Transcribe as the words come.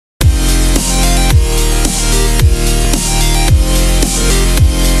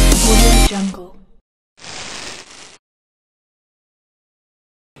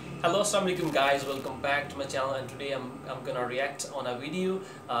Assalamu alaikum guys, welcome back to my channel, and today I'm gonna react on a video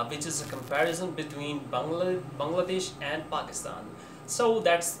which is a comparison between Bangladesh and Pakistan. So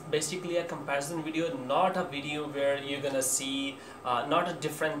that's basically a comparison video, not a video where you're gonna see not a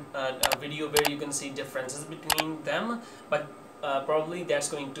different video where you can see differences between them, but probably that's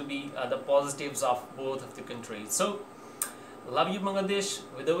going to be the positives of both of the countries. So love you Bangladesh.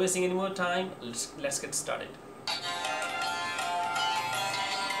 Without wasting any more time, let's get started.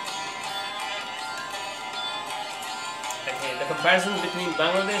 Okay, the comparison between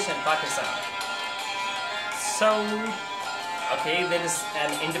Bangladesh and Pakistan. So, okay, there is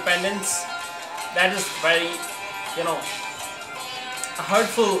an independence that is very, a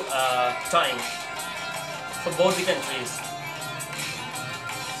hurtful time for both the countries.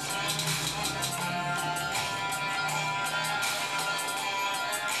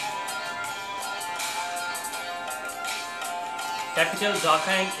 Capital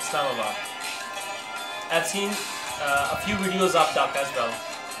Dhaka and Islamabad. I've seen a few videos of Dhaka as well.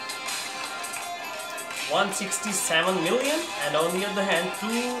 167 million, and on the other hand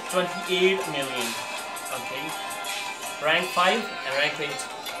 228 million. Okay, rank 5 and rank 8.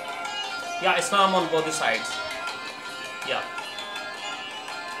 Yeah, Islam on both the sides. Yeah.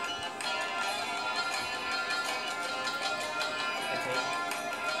 Okay.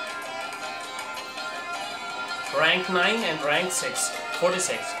 Rank 9 and rank 6,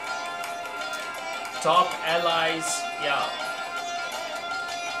 46. Top allies, yeah.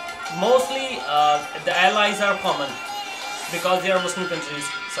 Mostly the allies are common because they are Muslim countries.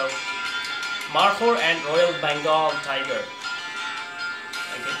 So Markhor and Royal Bengal Tiger.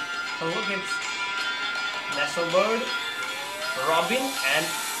 Okay. And look at national bird, robin and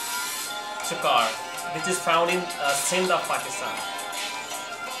chukar, which is found in Sindh of Pakistan.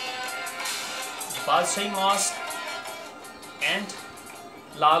 Badshahi Mosque and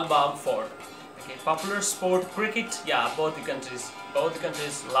Lal Bagh Fort. Okay, popular sport cricket. Yeah, both the countries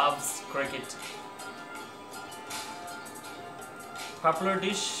loves cricket. Popular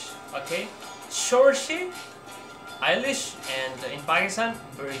dish, okay, 𝗙ощ, Irish, and in Pakistan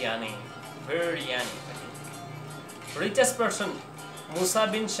biryani. Okay. Richest person, Musa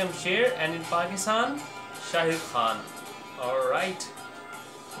bin Shamsher, and in Pakistan Shahid Khan. All right.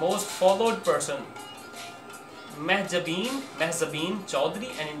 Most followed person, 𝗏𝗪𝗀𝗀𝗀 Chaudhary,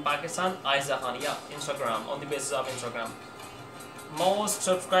 and in Pakistan 𝐼𝓃 Khan. Instagram, on the basis of Instagram. Most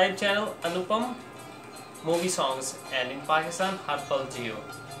subscribed channel, Anupam movie songs, and in Pakistan 𝗙់𝗵 Okay.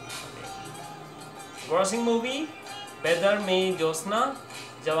 Grossing movie, बेदर में जोस्ना,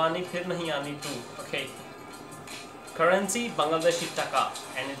 जवानी फिर नहीं आनी 2. Okay. Currency, Bangladeshi taka,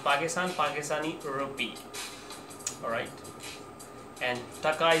 and in Pakistan Pakistani rupee. All right. And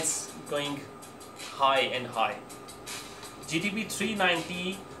taka is going high and high. GDP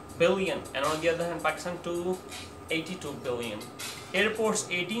 390 billion, and on the other hand Pakistan 282 billion. Airports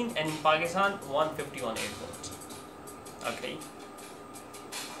 18, and in Pakistan 151 airports. Okay.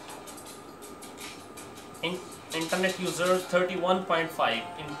 Internet user 31.5,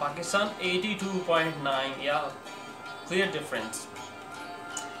 in Pakistan 82.9. Yeah, clear difference.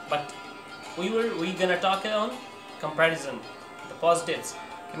 But we gonna talk on comparison, the positives.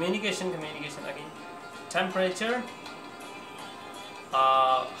 Communication again. Temperature,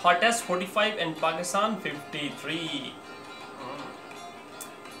 hottest 45, and Pakistan 53.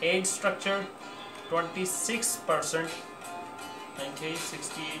 Age structure 26%. Okay,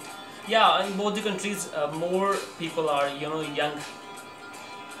 68. Yeah, in both the countries more people are young.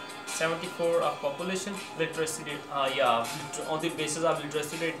 74 of population. Literacy rate, yeah, on the basis of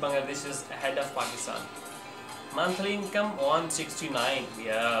literacy rate Bangladesh is ahead of Pakistan. Monthly income 169.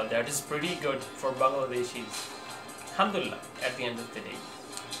 Yeah, that is pretty good for Bangladeshis. Alhamdulillah, at the end of the day.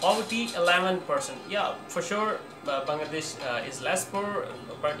 Poverty 11%. Yeah, for sure Bangladesh is less poor,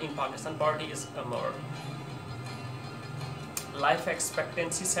 but in Pakistan poverty is more. Life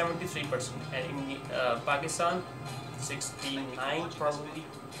expectancy 73%, and in Pakistan 69 probably.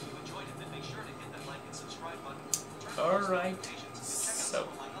 Alright, so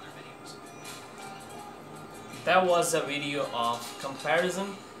that was a video of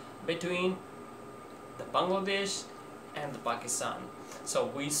comparison between the Bangladesh and the Pakistan. So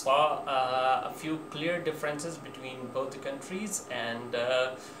we saw a few clear differences between both the countries, and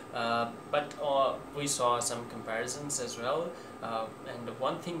but we saw some comparisons as well. And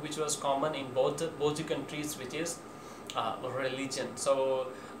one thing which was common in both the countries, which is religion. So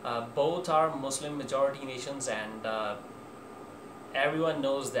both are Muslim majority nations, and everyone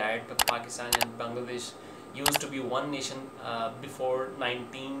knows that Pakistan and Bangladesh used to be one nation before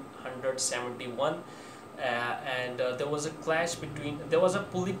 1971. and there was a clash between, there was a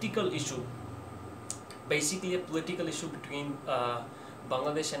political issue, basically a political issue between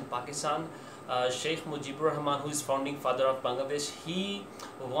Bangladesh and Pakistan. Sheikh Mujibur Rahman, who is founding father of Bangladesh, he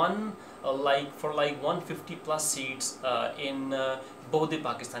won for 150 plus seats in both the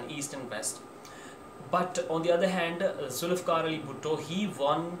Pakistan, east and west. But on the other hand, 𝗙ص💿 Bhutto, he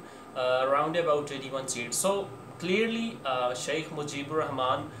won around about 81 seats. So clearly Sheikh Mujibur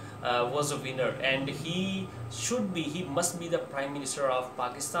Rahman was a winner, and he must be the Prime Minister of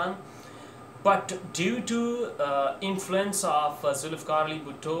Pakistan. But due to influence of 𝗙ص💿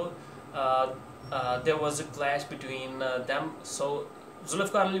 Bhutto, there was a clash between them. So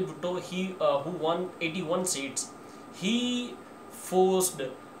𝗙ص💿 Bhutto, who won 81 seats, he forced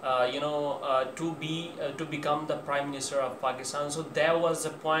to become the Prime Minister of Pakistan. So there was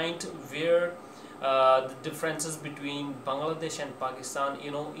a point where the differences between Bangladesh and Pakistan,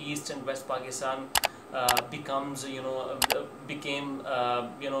 East and West Pakistan, became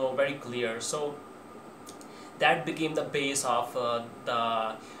very clear. So that became the base of the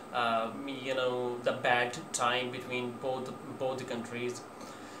bad time between both the countries.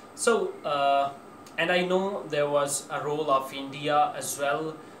 So and I know there was a role of India as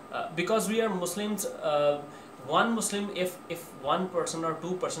well, because we are Muslims. One Muslim, if one person or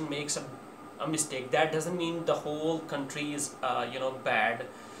two person makes a mistake, that doesn't mean the whole country is bad.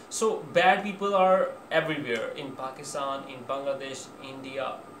 So bad people are everywhere, in Pakistan, in Bangladesh,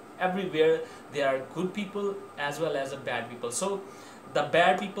 India, everywhere. There are good people as well as bad people. So the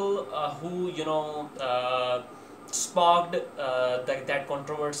bad people who sparked that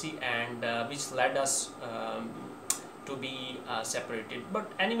controversy, and which led us to be separated.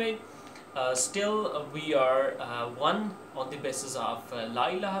 But anyway, still we are one on the basis of La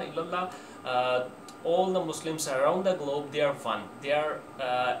ilaha illallah. All the Muslims around the globe, they are one. They are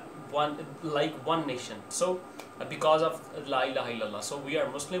one, like one nation. So because of La ilaha illallah, so we are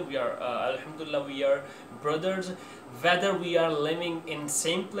Muslim. We are alhamdulillah, we are brothers, whether we are living in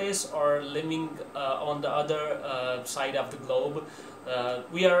same place or living on the other side of the globe.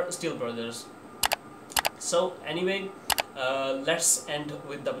 We are still brothers. So anyway, let's end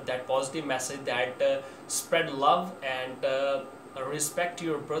with that positive message, that spread love and respect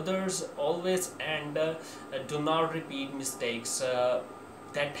your brothers always, and do not repeat mistakes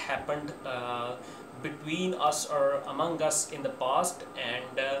that happened between us or among us in the past,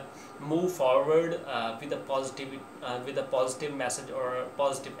 and move forward with a positive message or a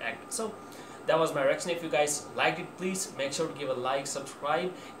positive act. So that was my reaction. If you guys liked it, please make sure to give a like,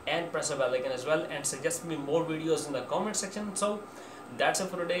 subscribe, and press the bell icon as well, and suggest me more videos in the comment section. So that's it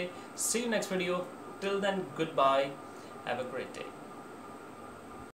for today. See you next video. Till then, goodbye. Have a great day.